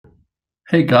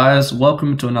Hey guys,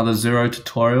 welcome to another Xero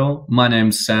tutorial. My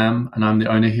name's Sam and I'm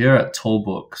the owner here at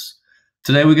Toolbooks.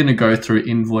 Today we're going to go through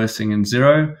invoicing in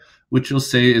Xero, which you'll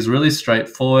see is really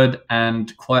straightforward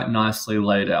and quite nicely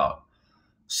laid out.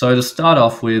 So to start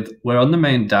off with, we're on the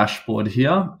main dashboard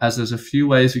here, as there's a few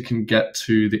ways you can get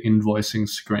to the invoicing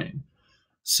screen.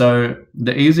 So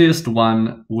the easiest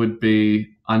one would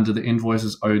be under the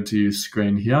invoices owed to you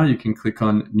screen here. You can click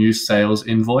on new sales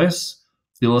invoice.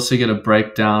 You'll also get a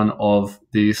breakdown of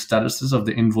the statuses of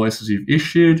the invoices you've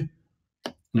issued.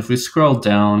 And if we scroll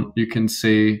down, you can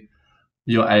see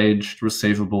your aged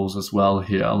receivables as well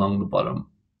here along the bottom.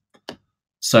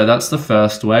 So that's the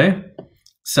first way.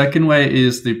 Second way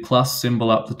is the plus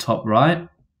symbol up the top right.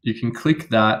 You can click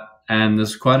that and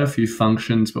there's quite a few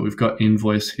functions, but we've got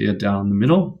invoice here down the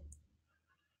middle.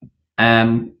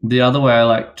 And the other way I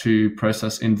like to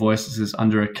process invoices is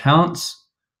under accounts,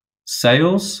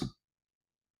 sales,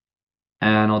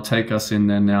 and I'll take us in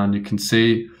there now, and you can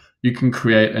see you can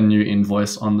create a new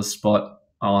invoice on the spot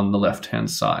on the left-hand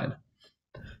side.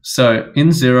 So in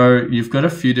Xero, you've got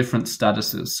a few different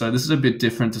statuses. So this is a bit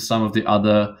different to some of the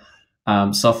other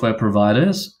software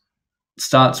providers. It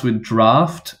starts with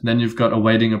draft, then you've got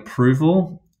awaiting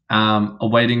approval,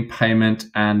 awaiting payment,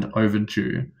 and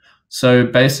overdue. So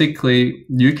basically,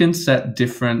 you can set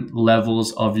different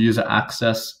levels of user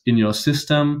access in your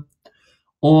system.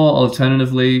 Or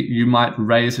alternatively, you might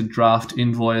raise a draft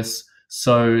invoice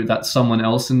so that someone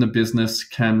else in the business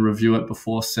can review it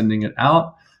before sending it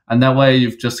out. And that way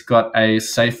you've just got a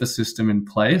safer system in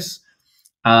place.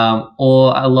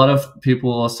 Or a lot of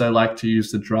people also like to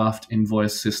use the draft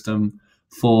invoice system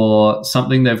for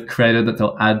something they've created that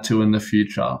they'll add to in the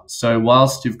future. So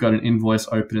whilst you've got an invoice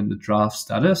open in the draft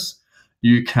status,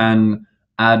 you can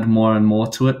add more and more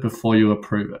to it before you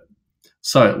approve it.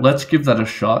 So let's give that a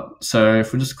shot. So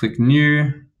if we just click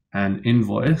new and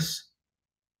invoice,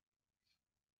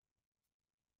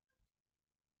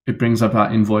 it brings up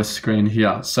our invoice screen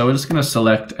here. So we're just going to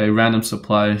select a random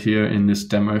supplier here in this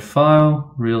demo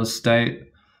file, real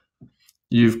estate.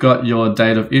 You've got your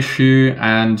date of issue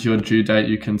and your due date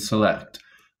you can select.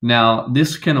 Now,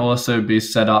 this can also be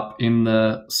set up in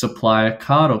the supplier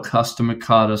card or customer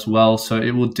card as well. So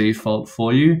it will default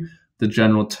for you the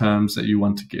general terms that you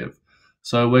want to give.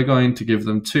 So we're going to give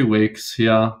them 2 weeks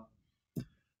here.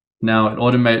 Now it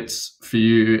automates for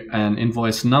you an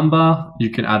invoice number.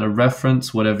 You can add a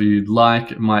reference, whatever you'd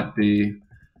like. It might be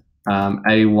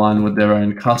A1 with their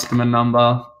own customer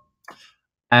number.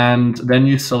 And then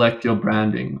you select your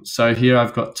branding. So here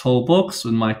I've got Toolbooks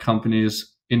with my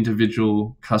company's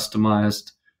individual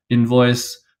customized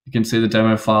invoice. You can see the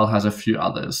demo file has a few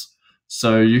others.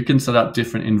 So you can set up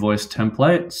different invoice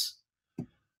templates.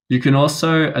 You can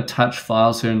also attach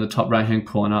files here in the top right-hand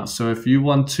corner. So if you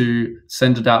want to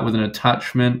send it out with an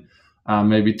attachment,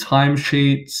 maybe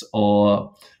timesheets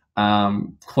or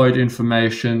quote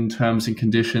information, terms and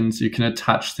conditions, you can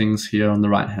attach things here on the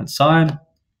right-hand side.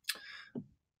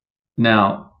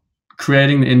 Now,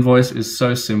 creating the invoice is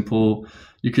so simple.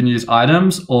 You can use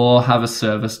items or have a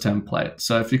service template.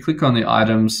 So if you click on the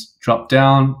items drop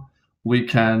down, we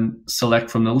can select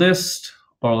from the list,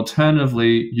 or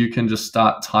alternatively, you can just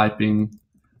start typing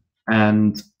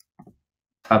and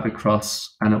tab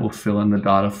across and it will fill in the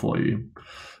data for you.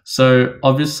 So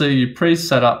obviously you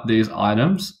pre-set up these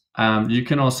items. You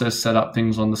can also set up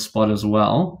things on the spot as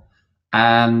well,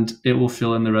 and it will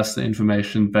fill in the rest of the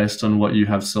information based on what you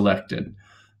have selected.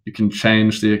 You can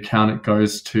change the account it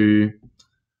goes to,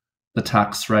 the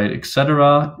tax rate,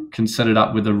 etc. You can set it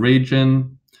up with a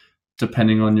region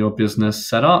depending on your business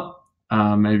setup.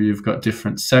 Maybe you've got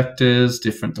different sectors,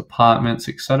 different departments,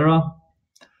 etc.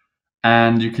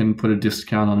 And you can put a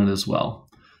discount on it as well.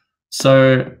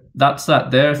 So that's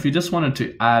that there. If you just wanted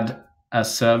to add a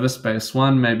service-based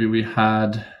one, maybe we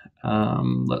had,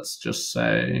 let's just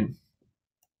say,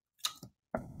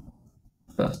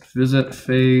 first visit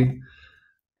fee. I'm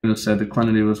going to say the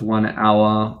quantity was 1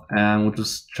 hour and we'll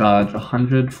just charge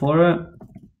 100 for it.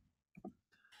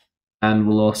 And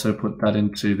we'll also put that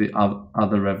into the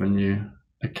other revenue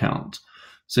account.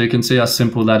 So you can see how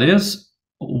simple that is.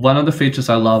 One of the features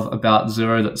I love about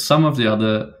Xero that some of the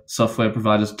other software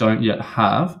providers don't yet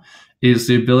have is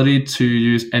the ability to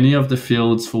use any of the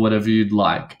fields for whatever you'd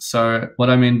like. So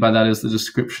what I mean by that is the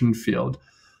description field.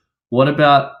 What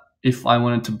about if I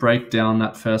wanted to break down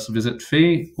that first visit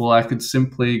fee? Well, I could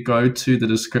simply go to the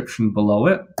description below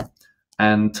it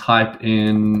and type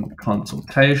in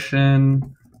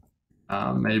consultation,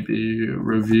 maybe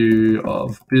review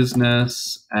of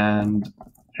business and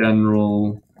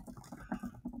general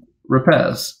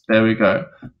repairs. There we go.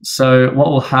 So what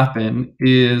will happen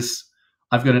is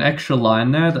I've got an extra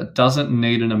line there that doesn't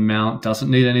need an amount, doesn't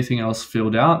need anything else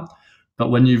filled out. But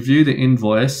when you view the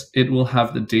invoice, it will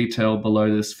have the detail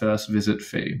below this first visit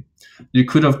fee. You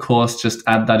could, of course, just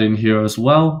add that in here as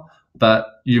well, but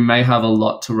you may have a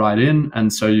lot to write in,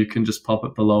 and so you can just pop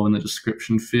it below in the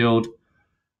description field.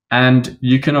 And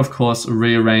you can, of course,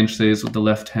 rearrange these with the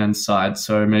left-hand side.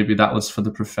 So maybe that was for the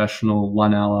professional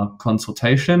 1-hour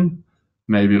consultation.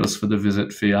 Maybe it was for the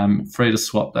visit fee. I'm free to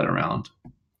swap that around.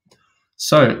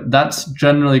 So that's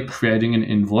generally creating an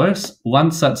invoice.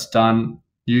 Once that's done,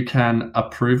 you can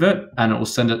approve it and it will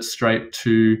send it straight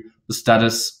to the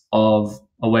status of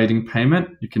awaiting payment.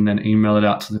 You can then email it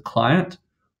out to the client,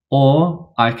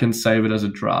 or I can save it as a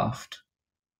draft.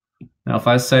 Now, if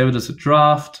I save it as a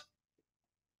draft,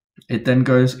 it then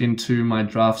goes into my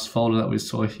drafts folder that we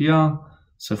saw here.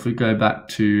 So if we go back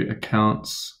to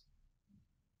accounts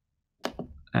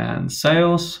and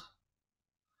sales,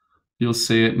 you'll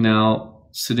see it now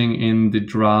sitting in the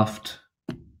draft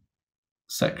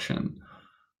section.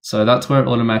 So that's where it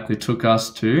automatically took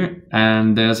us to,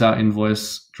 and there's our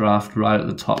invoice draft right at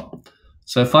the top.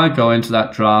 So if I go into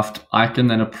that draft, I can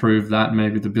then approve that.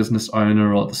 Maybe the business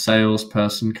owner or the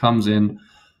salesperson comes in,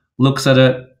 looks at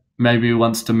it, maybe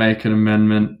wants to make an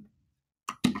amendment,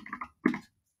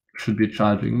 should be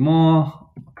charging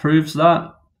more, approves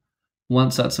that.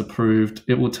 Once that's approved,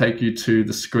 it will take you to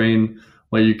the screen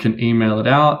where you can email it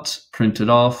out, print it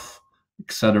off,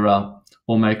 etc.,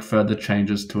 or make further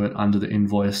changes to it under the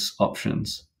invoice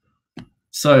options.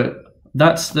 So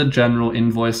that's the general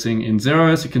invoicing in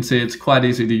Xero. As you can see, it's quite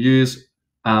easy to use,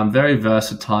 very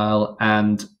versatile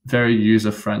and very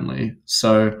user-friendly.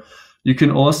 So you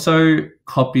can also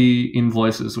copy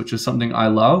invoices, which is something I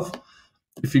love.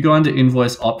 If you go into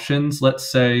invoice options,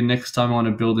 let's say next time I want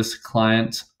to bill this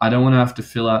client, I don't want to have to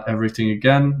fill out everything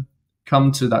again.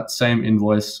 Come to that same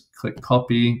invoice, click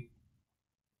copy.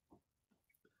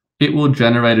 It will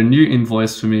generate a new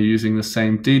invoice for me using the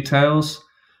same details.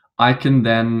 I can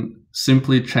then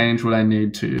simply change what I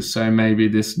need to. So maybe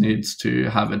this needs to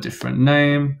have a different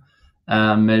name.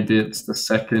 Maybe it's the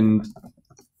second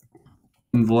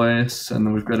invoice, and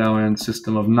then we've got our own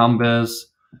system of numbers,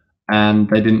 and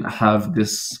they didn't have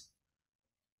this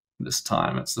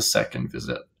time. It's the second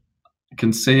visit. You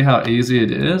can see how easy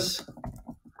it is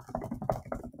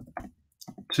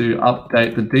to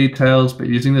update the details, but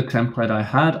using the template I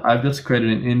had, I've just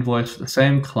created an invoice for the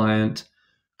same client,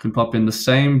 can pop in the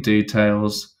same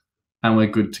details, and we're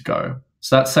good to go.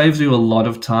 So that saves you a lot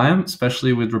of time,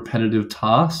 especially with repetitive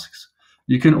tasks.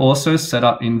 You can also set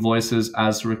up invoices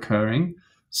as recurring.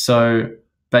 So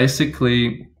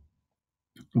basically,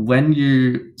 when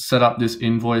you set up this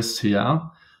invoice here,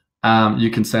 you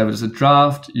can save it as a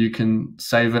draft, you can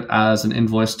save it as an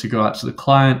invoice to go out to the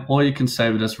client, or you can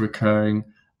save it as recurring,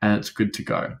 and it's good to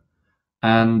go.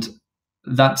 And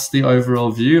that's the overall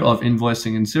view of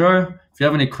invoicing in Xero. If you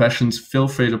have any questions, feel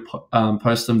free to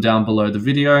post them down below the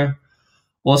video.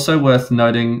 Also worth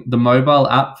noting, the mobile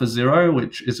app for Xero,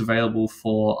 which is available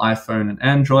for iPhone and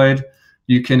Android,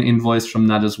 you can invoice from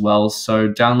that as well.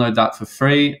 So download that for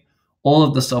free. All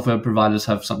of the software providers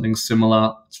have something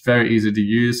similar. It's very easy to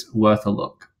use, worth a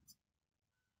look.